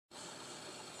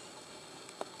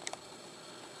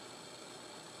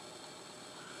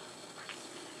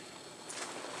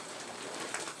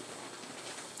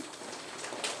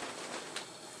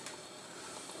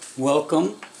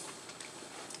Welcome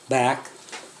back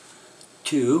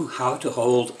to how to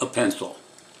hold a pencil.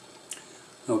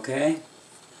 Okay,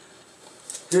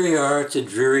 here we are. It's a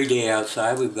dreary day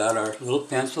outside. We've got our little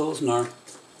pencils and our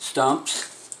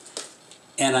stumps,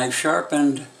 and I've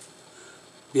sharpened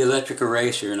the electric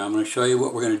eraser, and I'm going to show you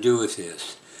what we're going to do with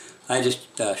this. I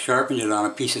just sharpened it on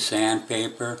a piece of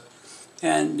sandpaper,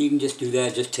 and you can just do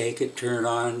that. Just take it, turn it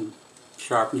on,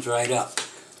 sharpens right up.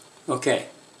 Okay.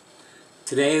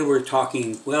 Today we're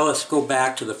talking, well, let's go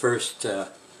back to the first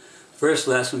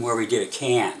lesson where we did a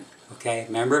can. Okay,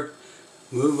 remember?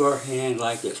 Move our hand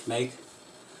like this. Make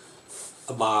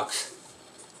a box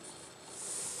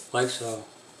like so.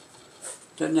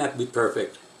 Doesn't have to be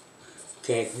perfect.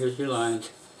 Okay, here's your lines.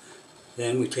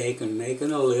 Then we take and make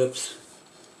an ellipse.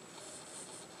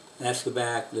 That's the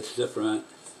back, this is the front.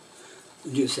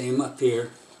 Do the same up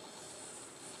here.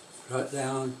 Draw it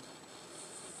down,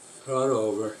 draw it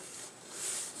over.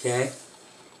 Okay,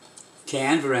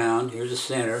 can's round, here's the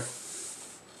center.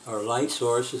 Our light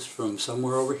source is from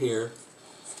somewhere over here.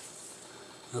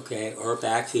 Okay, or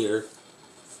back here.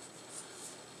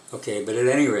 Okay, but at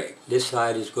any rate, this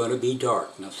side is going to be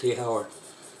dark. Now see how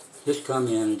just come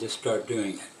in and just start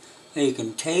doing it. Now you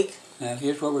can take, now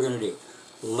here's what we're going to do.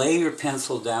 Lay your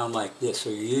pencil down like this, so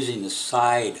you're using the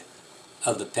side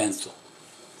of the pencil.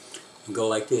 And go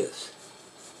like this.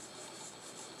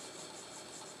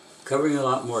 Covering a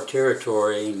lot more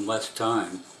territory in less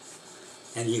time,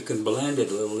 and you can blend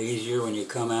it a little easier when you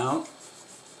come out,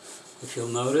 if you'll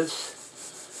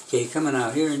notice. Okay, coming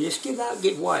out here and just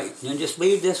get white, and then just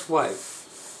leave this white.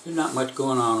 There's not much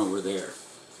going on over there.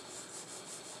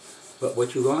 But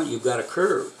what you want, you've got a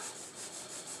curve.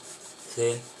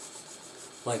 See?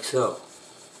 Like so.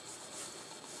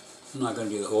 I'm not going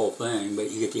to do the whole thing,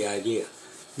 but you get the idea.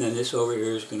 And then this over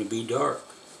here is going to be dark.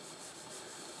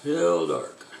 Real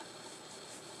dark.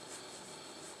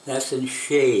 That's in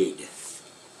shade.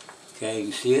 Okay, you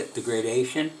can see it, the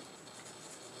gradation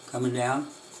coming down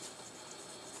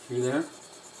through there.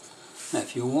 Now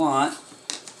if you want,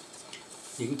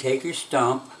 you can take your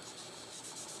stump,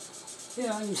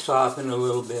 you soften it a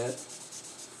little bit,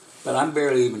 but I'm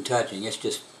barely even touching.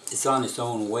 It's on its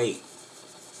own weight.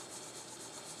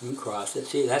 You can cross it.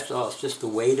 See, that's all. It's just the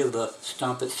weight of the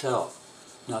stump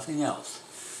itself, nothing else.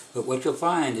 But what you'll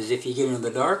find is if you get into the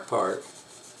dark part,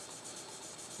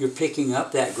 you're picking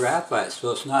up that graphite, so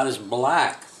it's not as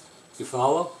black. You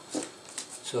follow?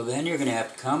 So then you're going to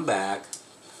have to come back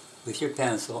with your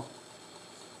pencil.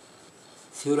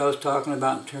 See what I was talking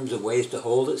about in terms of ways to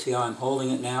hold it? See how I'm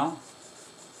holding it now?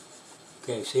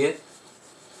 Okay, see it?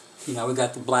 See, now we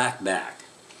got the black back.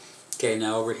 Okay,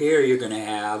 now over here you're going to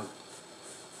have,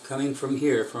 coming from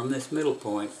here, from this middle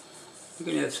point, you're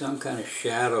going to have some kind of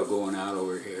shadow going out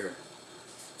over here.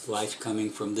 Light's coming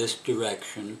from this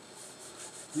direction.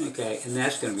 Okay, and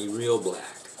that's going to be real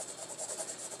black.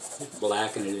 Just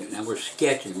blacken it in. Now we're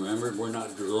sketching, remember? We're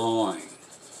not drawing.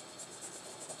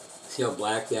 See how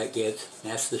black that gets?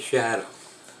 That's the shadow.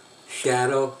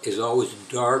 Shadow is always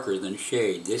darker than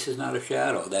shade. This is not a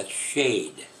shadow, that's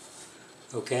shade.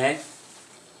 Okay?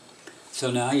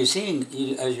 So now you're seeing,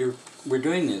 as we're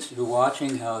doing this, you're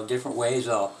watching how different ways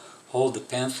I'll hold the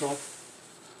pencil.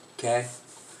 Okay?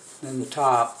 Then the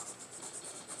top,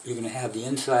 you're going to have the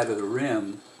inside of the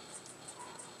rim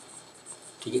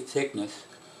to get thickness.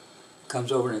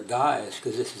 Comes over and it dies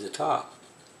because this is the top.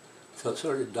 So it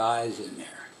sort of dies in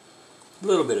there. A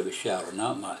little bit of a shadow,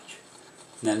 not much.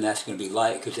 And then that's going to be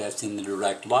light because that's in the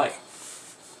direct light.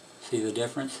 See the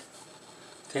difference?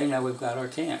 Okay, now we've got our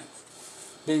can.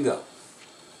 Bingo.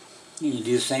 You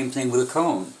do the same thing with a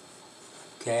cone.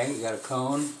 Okay, you got a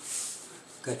cone,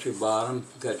 got your bottom,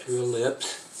 got your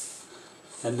ellipse,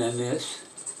 and then this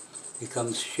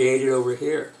becomes shaded over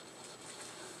here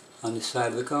on the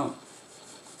side of the cone.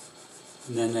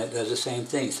 And then that does the same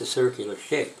thing. It's a circular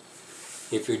shape.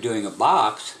 If you're doing a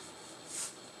box,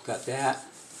 got that.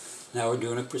 Now we're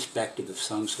doing a perspective of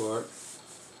some sort.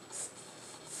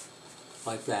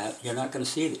 Like that. You're not going to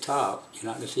see the top. You're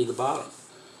not going to see the bottom.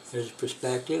 There's a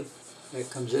perspective. It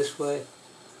comes this way.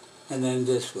 And then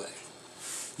this way.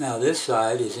 Now this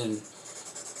side is in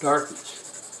darkness.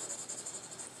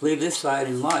 Leave this side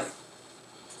in light.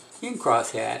 You can cross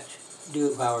hatch.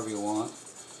 Do it however you want.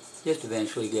 Just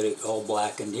eventually get it all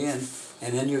blackened in,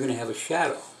 and then you're going to have a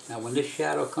shadow. Now when this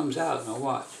shadow comes out, now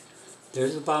watch.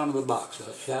 There's the bottom of the box. So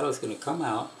the shadow is going to come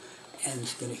out, and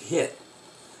it's going to hit.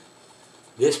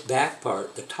 This back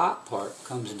part, the top part,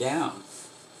 comes down,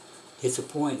 hits a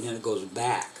point, and then it goes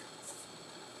back.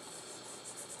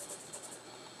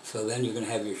 So then you're going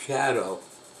to have your shadow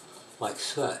like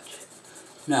such.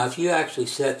 Now if you actually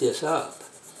set this up,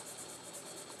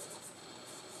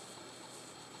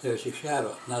 There's your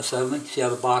shadow. Now suddenly, see how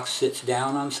the box sits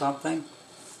down on something?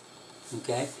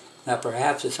 Okay? Now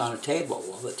perhaps it's on a table.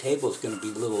 Well, the table's going to be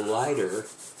a little lighter,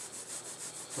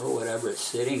 or whatever it's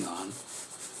sitting on.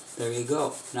 There you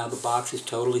go. Now the box is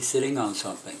totally sitting on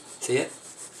something. See it?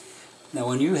 Now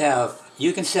when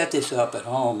you can set this up at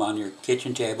home on your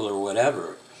kitchen table or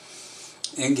whatever,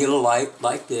 and get a light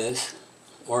like this,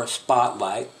 or a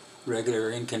spotlight, regular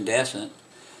incandescent,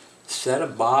 set a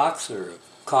box or a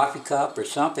coffee cup or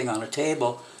something on a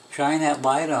table, shine that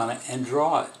light on it and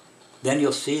draw it. Then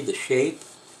you'll see the shape,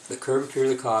 the curvature of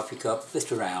the coffee cup if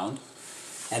it's round,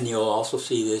 and you'll also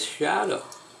see this shadow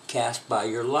cast by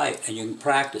your light, and you can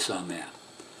practice on that.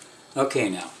 Okay,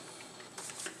 now,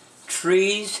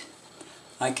 trees,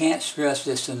 I can't stress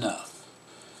this enough.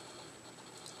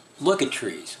 Look at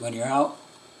trees. When you're out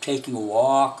taking a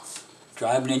walk,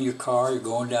 driving in your car, you're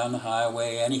going down the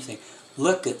highway, anything,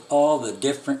 look at all the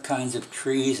different kinds of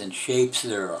trees and shapes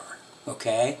there are,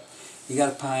 okay? You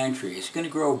got a pine tree. It's going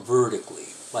to grow vertically,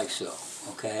 like so,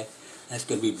 okay? That's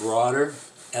going to be broader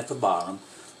at the bottom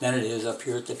than it is up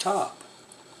here at the top,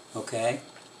 okay?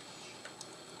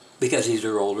 Because these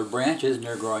are older branches and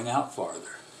they're growing out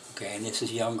farther, okay? And this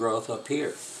is young growth up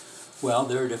here. Well,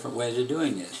 there are different ways of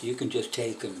doing this. You can just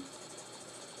take and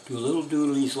do little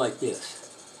doodlies like this,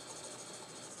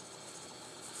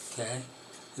 okay?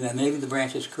 And then maybe the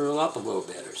branches curl up a little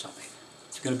bit or something.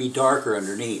 It's going to be darker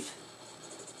underneath.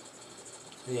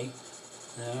 See?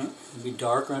 It'll be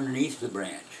darker underneath the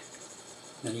branch.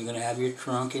 Then you're going to have your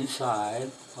trunk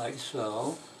inside, like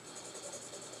so.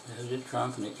 There's the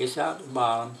trunk, and it gets out the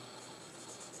bottom.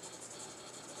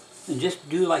 And just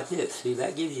do like this. See,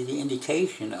 that gives you the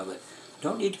indication of it.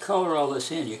 Don't need to color all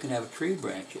this in. You can have a tree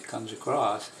branch that comes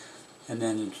across, and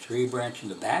then the tree branch in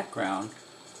the background.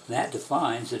 That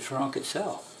defines the trunk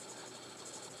itself.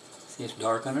 See, it's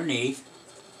dark underneath,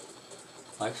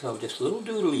 like so, just little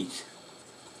doodlies.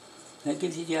 That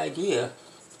gives you the idea.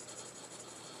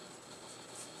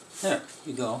 There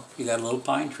you go. You got a little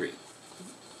pine tree.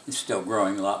 It's still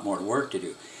growing, a lot more work to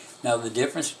do. Now the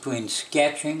difference between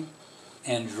sketching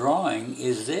and drawing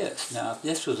is this. Now if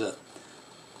this was a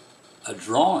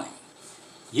drawing,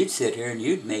 you'd sit here and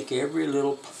you'd make every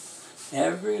little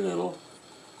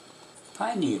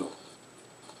pine needle.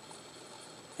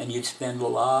 And you'd spend a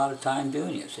lot of time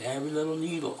doing it. So every little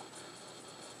needle,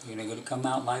 you're going to come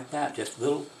out like that, just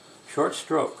little short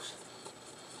strokes.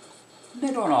 And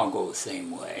they don't all go the same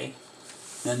way.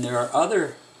 Then there are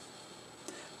other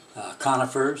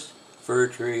conifers, fir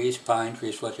trees, pine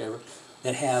trees, whatever,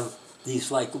 that have these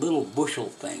like little bushel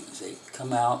things. They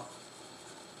come out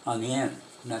on the end,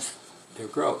 and that's their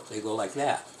growth. They go like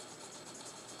that.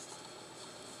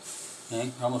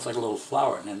 Okay? Almost like a little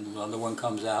flower, and then another one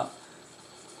comes out.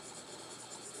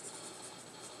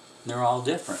 They're all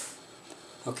different.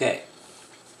 Okay.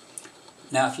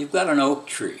 Now if you've got an oak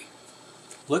tree,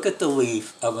 look at the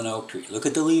leaf of an oak tree. Look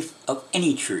at the leaf of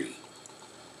any tree.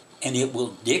 And it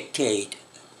will dictate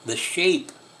the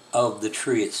shape of the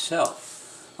tree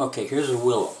itself. Okay, here's a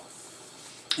willow.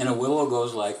 And a willow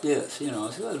goes like this. You know,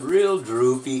 it's a real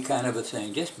droopy kind of a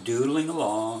thing, just doodling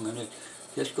along, and it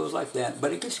just goes like that.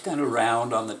 But it gets kind of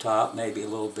round on the top, maybe a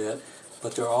little bit.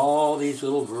 But there are all these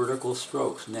little vertical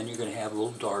strokes, and then you're going to have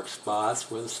little dark spots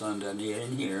where the sun doesn't get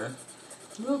in here.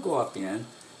 And they'll go up in,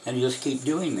 and you just keep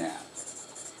doing that.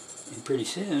 And pretty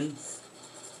soon,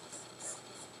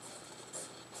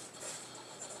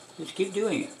 just keep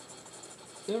doing it.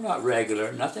 They're not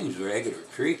regular. Nothing's regular.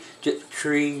 Just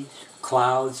trees,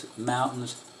 clouds,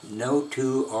 mountains, no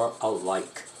two are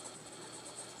alike.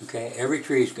 Okay, every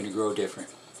tree is going to grow different.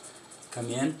 Come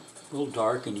in, a little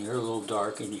dark in here, a little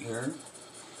dark in here.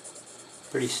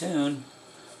 Pretty soon,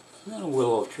 then a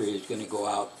willow tree is going to go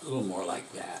out a little more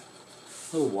like that.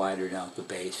 A little wider down at the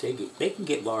base. They can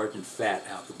get large and fat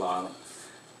out the bottom.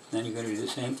 Then you're going to do the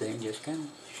same thing, just kind of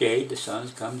shade. The sun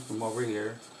comes from over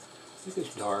here. Look,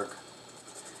 it's dark.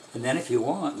 And then if you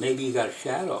want, maybe you got a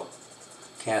shadow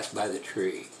cast by the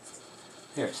tree.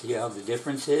 There, see how the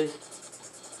difference is?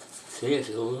 See, it's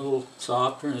a little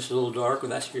softer and it's a little darker.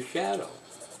 That's your shadow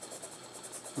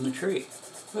from the tree.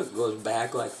 Look, it goes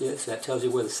back like this. That tells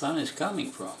you where the sun is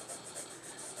coming from.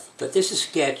 But this is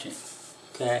sketching,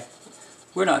 okay?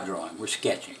 We're not drawing, we're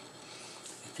sketching.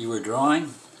 If you were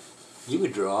drawing, you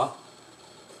would draw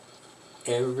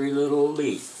every little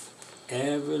leaf,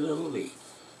 every little leaf.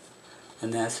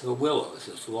 And that's the willow. It's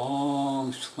this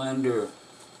long, slender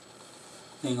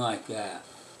thing like that.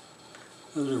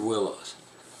 Those are willows.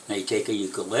 Now you take a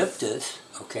eucalyptus,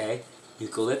 okay?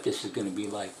 Eucalyptus is going to be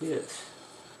like this.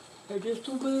 They're just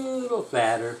a little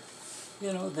fatter,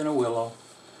 you know, than a willow.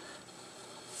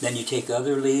 Then you take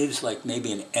other leaves, like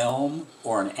maybe an elm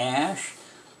or an ash.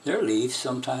 Their leaves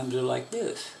sometimes are like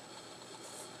this.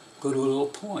 Go to a little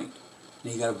point.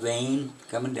 And you got a vein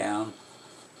coming down.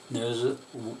 And there's an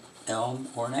elm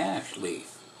or an ash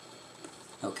leaf.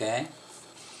 Okay?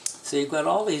 So you've got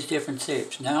all these different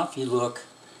shapes. Now if you look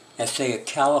at, say, a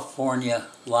California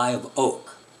live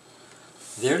oak,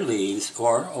 their leaves,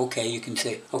 or, okay, you can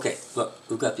say, okay, look,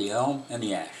 we've got the elm and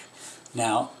the ash.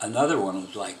 Now, another one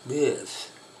was like this.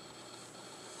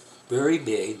 Very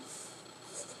big.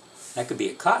 That could be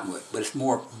a cottonwood, but it's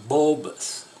more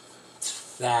bulbous. It's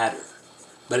fatter.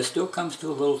 But it still comes to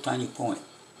a little tiny point.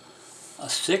 A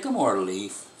sycamore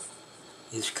leaf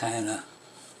is kind of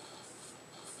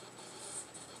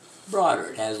broader.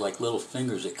 It has like little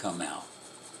fingers that come out.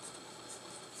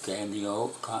 Okay, and the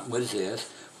oak, cottonwood is this.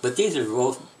 But these are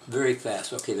both very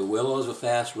fast. Okay, the willow is a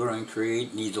fast-growing tree,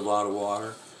 needs a lot of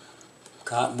water.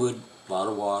 Cottonwood, a lot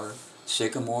of water.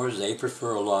 Sycamores, they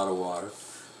prefer a lot of water.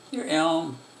 Your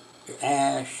elm, your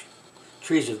ash,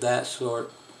 trees of that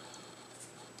sort,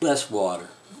 less water.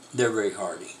 They're very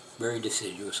hardy, very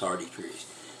deciduous, hardy trees.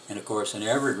 And of course, an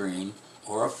evergreen,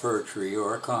 or a fir tree,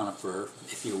 or a conifer,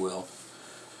 if you will,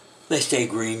 they stay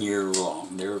green year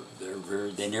long.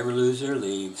 They never lose their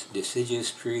leaves.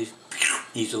 Deciduous trees,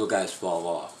 these little guys fall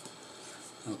off.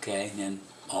 Okay, and then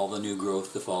all the new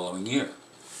growth the following year.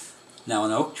 Now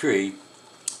an oak tree,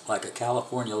 like a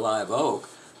California live oak,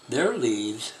 their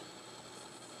leaves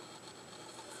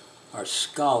are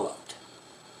scalloped.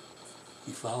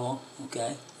 You follow?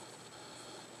 Okay?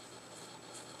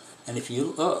 And if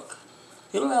you look,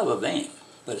 it'll have a vein,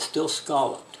 but it's still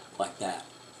scalloped like that.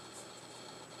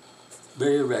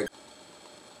 Very irregular.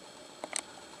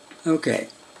 Okay.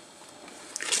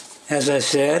 As I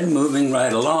said, moving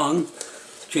right along,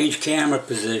 change camera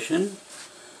position.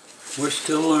 We're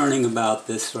still learning about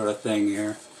this sort of thing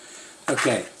here.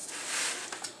 Okay.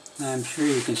 I'm sure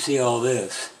you can see all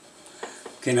this.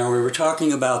 Okay, now we were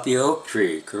talking about the oak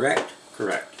tree, correct?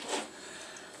 Correct.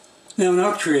 Now an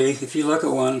oak tree, if you look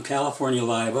at one, California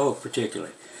live oak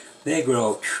particularly, they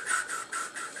grow,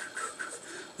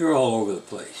 they're all over the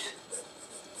place.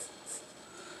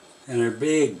 And they're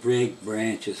big, big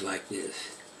branches like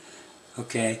this.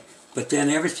 Okay? But then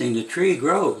everything, the tree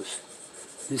grows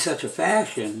in such a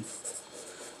fashion,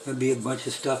 there'll be a bunch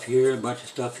of stuff here, a bunch of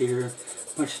stuff here,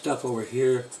 a bunch of stuff over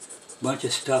here, a bunch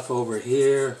of stuff over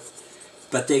here,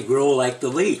 but they grow like the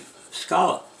leaf,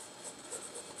 scallop.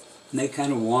 And they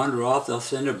kind of wander off, they'll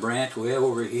send a branch way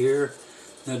over here,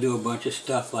 they'll do a bunch of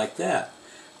stuff like that.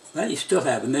 But you still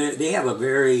have them. They have a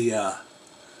very, I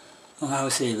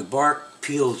would say, the bark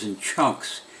peels in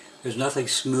chunks. There's nothing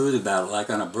smooth about it, like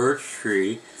on a birch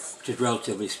tree, which is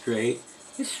relatively straight.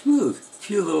 It's smooth. A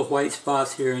few little white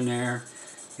spots here and there,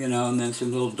 you know, and then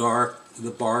some little dark,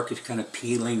 the bark is kind of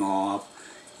peeling off,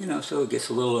 you know, so it gets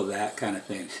a little of that kind of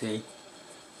thing, see?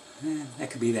 That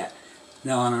could be that.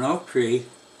 Now on an oak tree,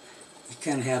 you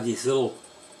kind of have these little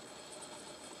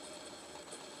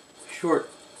short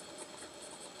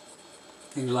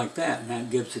things like that, and that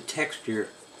gives the texture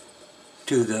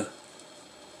to the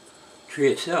tree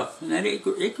itself. And then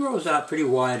it grows out pretty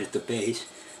wide at the base.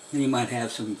 Then you might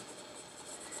have some,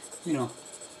 you know,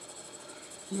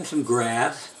 some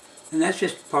grass, and that's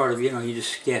just part of, you know, you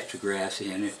just sketch the grass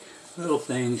in it. Little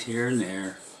things here and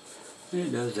there. And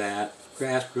it does that.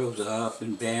 Grass grows up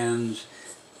and bends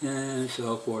and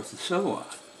so forth and so on.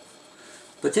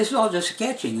 But this is all just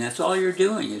sketching. That's all you're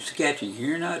doing is sketching.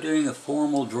 You're not doing a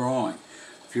formal drawing.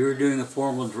 If you're doing a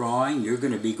formal drawing, you're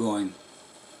going to be going,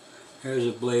 here's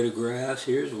a blade of grass,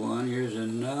 here's one, here's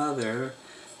another,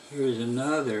 here's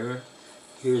another,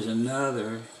 here's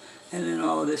another, and then,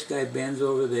 oh, this guy bends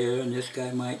over there, and this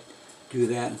guy might do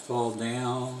that and fall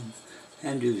down,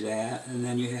 and do that, and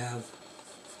then you have,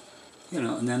 you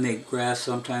know, and then the grass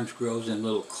sometimes grows in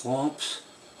little clumps,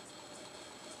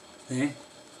 see,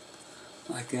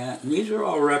 like that. And these are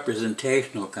all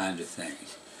representational kinds of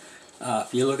things.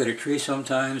 If you look at a tree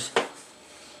sometimes,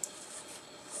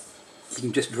 you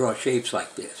can just draw shapes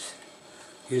like this.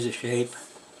 Here's a shape,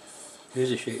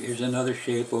 here's a shape, here's another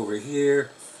shape over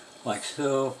here, like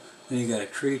so. Then you got a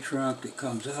tree trunk that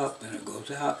comes up and it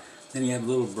goes out. Then you have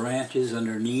little branches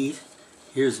underneath.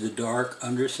 Here's the dark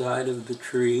underside of the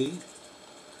tree.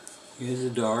 Here's the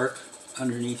dark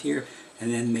underneath here.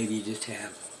 And then maybe you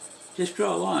just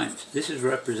draw lines. This is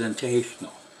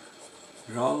representational.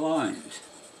 Draw lines.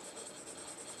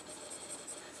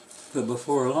 But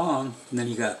before long, and then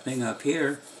you got a thing up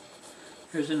here.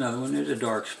 Here's another one. There's a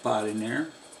dark spot in there.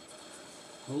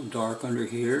 A little dark under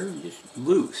here. Just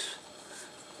loose.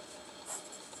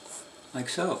 Like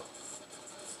so.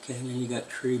 Okay, and then you got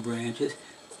tree branches.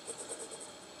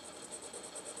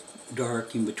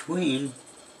 dark in between,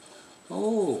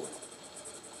 oh,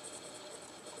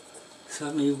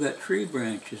 suddenly you've got tree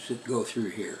branches that go through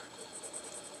here.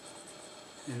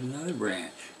 There's another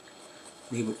branch.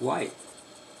 Leave it white.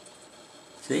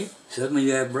 See? Suddenly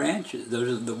you have branches. Those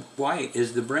are the white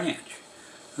is the branch.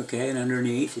 Okay, and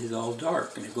underneath is all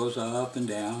dark, and it goes up and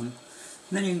down. And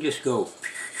then you can just go.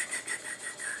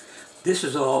 This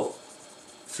is all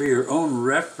for your own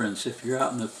reference if you're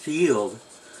out in the field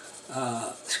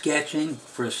sketching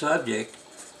for a subject.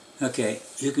 Okay,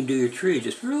 you can do your tree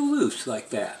just real loose like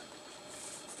that.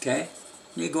 Okay?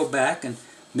 You go back and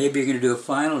maybe you're going to do a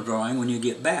final drawing when you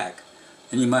get back.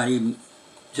 And you might even,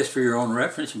 just for your own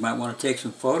reference, you might want to take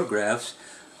some photographs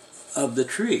of the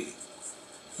tree.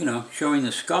 You know, showing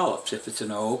the scallops if it's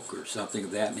an oak or something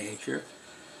of that nature.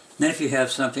 And then if you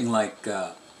have something like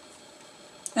an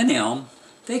elm,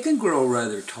 they can grow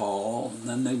rather tall, and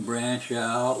then they branch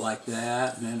out like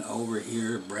that, and then over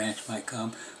here a branch might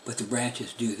come, but the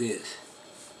branches do this.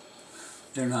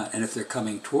 They're not, and if they're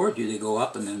coming toward you, they go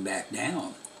up and then back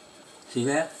down. See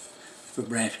that? If a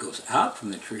branch goes out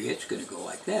from the tree, it's going to go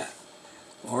like that.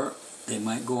 Or they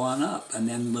might go on up, and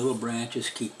then little branches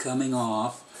keep coming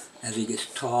off as it gets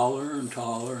taller and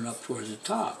taller and up towards the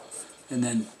top. And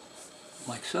then,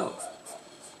 like so.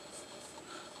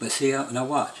 But see how, now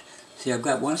watch. See, I've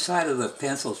got one side of the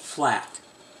pencil flat.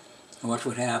 And watch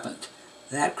what happens.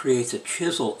 That creates a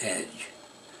chisel edge.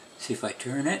 See if I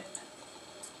turn it?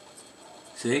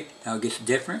 See how it gets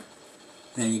different?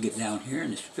 Then you get down here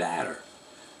and it's fatter.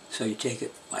 So you take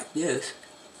it like this,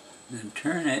 and then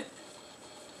turn it,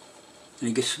 and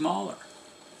it gets smaller.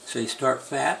 So you start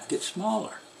fat, get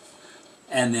smaller.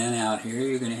 And then out here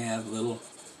you're going to have little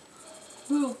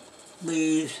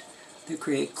leaves that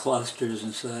create clusters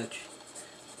and such.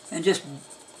 And just,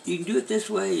 you can do it this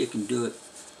way, you can do it,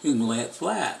 you can lay it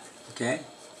flat, okay?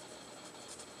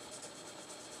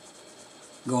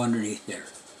 Go underneath there.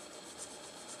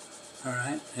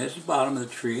 Alright, there's the bottom of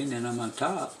the tree, and then I'm on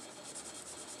top.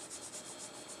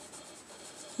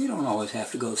 You don't always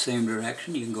have to go the same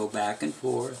direction, you can go back and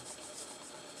forth.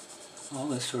 All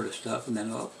this sort of stuff, and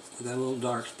then, oh, we got a little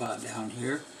dark spot down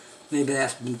here. Maybe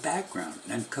that's the background.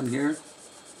 And then come here,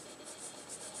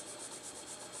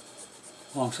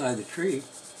 alongside the tree,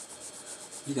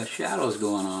 you got shadows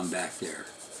going on back there.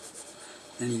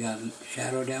 Then you got a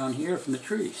shadow down here from the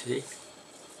tree, see?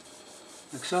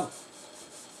 Like so.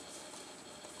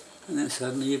 And then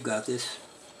suddenly you've got this,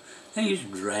 and you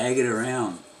just drag it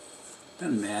around.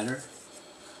 Doesn't matter.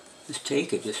 Just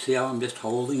take it, just see how I'm just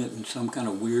holding it in some kind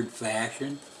of weird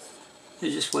fashion.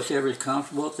 It's just whatever's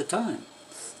comfortable at the time.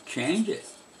 Change it.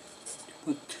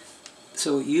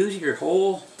 So use your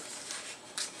whole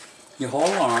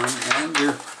arm and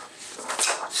your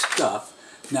stuff.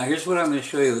 Now here's what I'm going to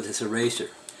show you with this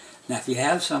eraser. Now if you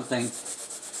have something,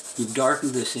 you've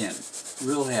darkened this in,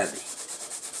 real heavy.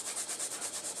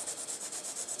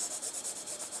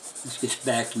 This gets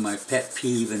back to my pet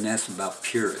peeve, and that's about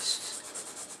purists.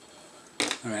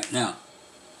 Alright, now,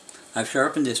 I've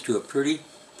sharpened this to a pretty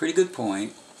good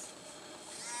point.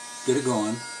 Get it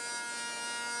going.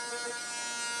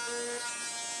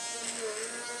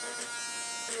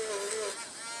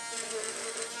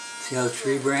 See how the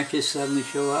tree branches suddenly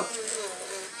show up?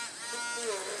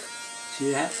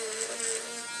 See that?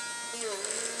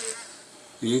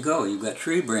 There you go, you've got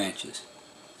tree branches.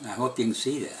 I hope you can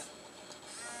see that.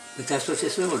 But that's what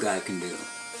this little guy can do.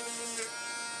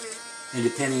 And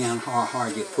depending on how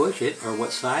hard you push it, or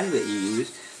what side of it you use,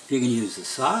 if you can use the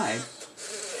side,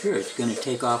 sure, it's going to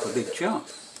take off a big chunk.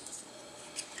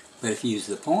 But if you use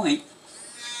the point,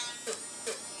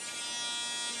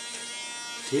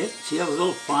 see it? See those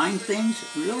little fine things?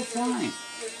 Real fine.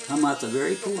 I'm at the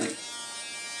very point.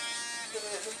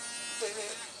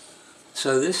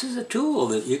 So this is a tool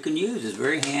that you can use. It's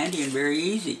very handy and very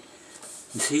easy.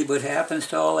 And see what happens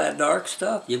to all that dark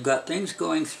stuff? You've got things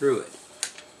going through it.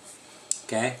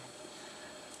 Okay?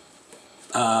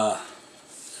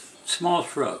 Small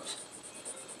shrubs.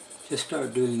 Just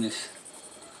start doing this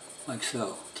like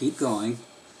so. Keep going.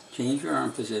 Change your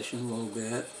arm position a little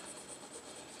bit.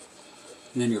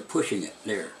 And then you're pushing it.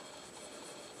 There.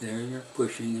 There you're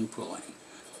pushing and pulling.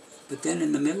 But then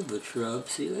in the middle of the shrub,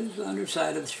 see, there's the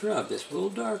underside of the shrub. It's a little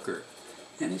darker.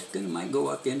 And it's going to might go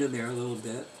up into there a little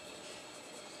bit.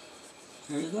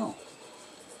 There you go.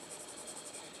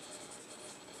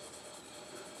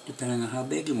 Depending on how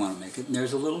big you want to make it. And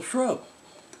there's a little shrub.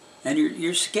 And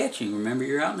you're sketching. Remember,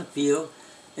 you're out in the field,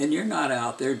 and you're not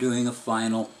out there doing a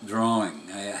final drawing.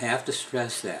 I have to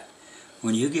stress that.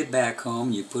 When you get back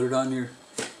home, you put it on your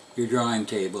drawing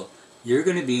table, you're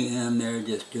going to be in there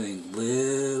just doing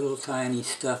little tiny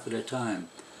stuff at a time.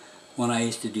 when I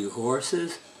used to do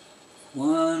horses,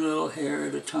 one little hair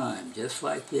at a time, just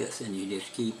like this, and you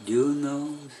just keep doing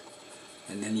those,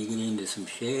 and then you get into some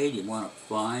shade, you want a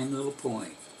fine little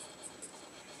point,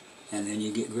 and then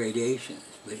you get gradations,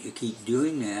 but you keep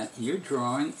doing that, you're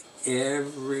drawing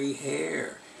every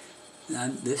hair.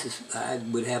 Now, I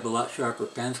would have a lot sharper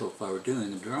pencil if I were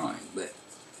doing a drawing, but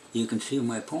you can see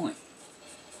my point,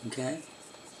 okay?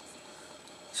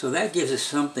 So that gives us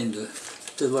something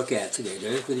to look at today.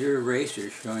 There's with your eraser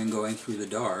showing going through the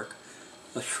dark,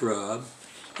 a shrub,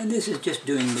 and this is just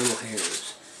doing little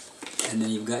hairs. And then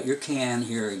you've got your can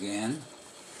here again,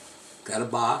 got a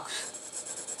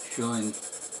box showing,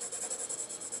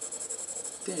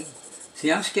 okay,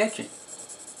 see I'm sketching,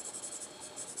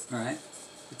 alright,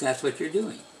 but that's what you're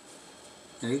doing.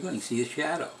 There you go, you see the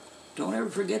shadow. Don't ever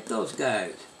forget those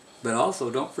guys, but also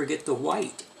don't forget the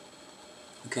white,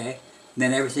 okay? And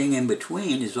then everything in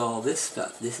between is all this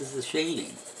stuff. This is the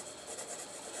shading.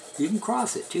 You can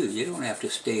cross it too. You don't have to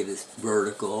stay this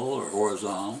vertical or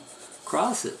horizontal.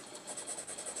 Cross it.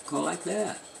 Go like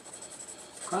that.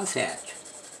 Crosshatch.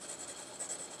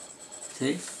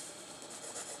 See?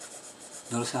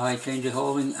 Notice how I change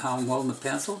how I'm holding the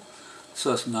pencil?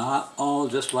 So it's not all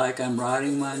just like I'm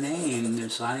writing my name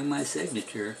and signing my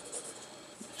signature.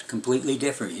 It's completely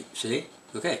different, see?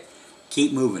 Okay,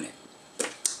 keep moving it.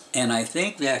 And I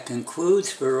think that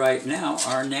concludes for right now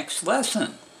our next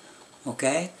lesson.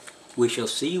 Okay? We shall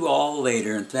see you all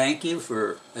later, and thank you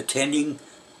for attending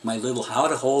my little How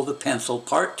to Hold a Pencil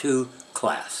Part 2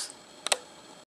 class.